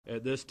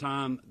At this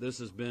time, this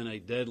has been a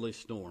deadly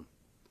storm.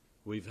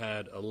 We've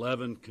had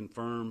 11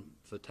 confirmed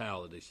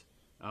fatalities.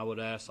 I would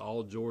ask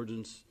all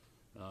Georgians,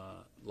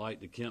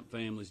 like the Kemp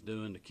family's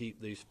doing, to keep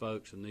these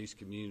folks and these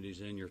communities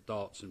in your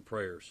thoughts and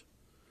prayers.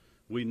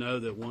 We know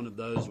that one of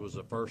those was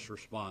a first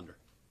responder.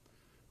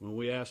 When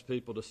we ask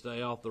people to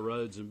stay off the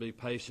roads and be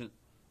patient,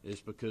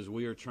 it's because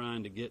we are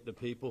trying to get to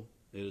people.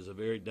 It is a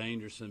very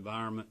dangerous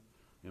environment,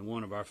 and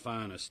one of our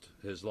finest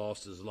has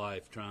lost his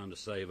life trying to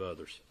save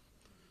others.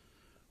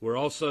 We're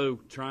also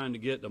trying to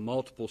get to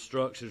multiple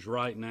structures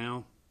right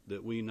now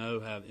that we know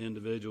have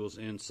individuals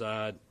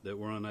inside that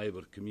we're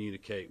unable to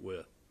communicate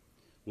with.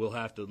 We'll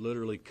have to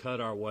literally cut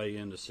our way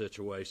into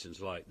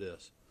situations like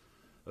this.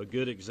 A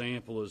good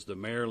example is the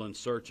Maryland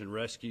Search and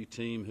Rescue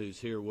Team who's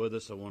here with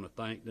us. I want to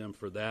thank them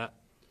for that.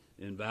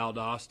 In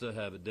Valdosta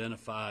have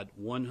identified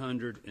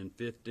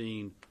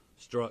 115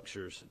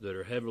 structures that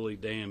are heavily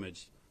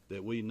damaged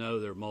that we know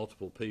there are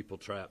multiple people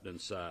trapped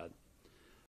inside.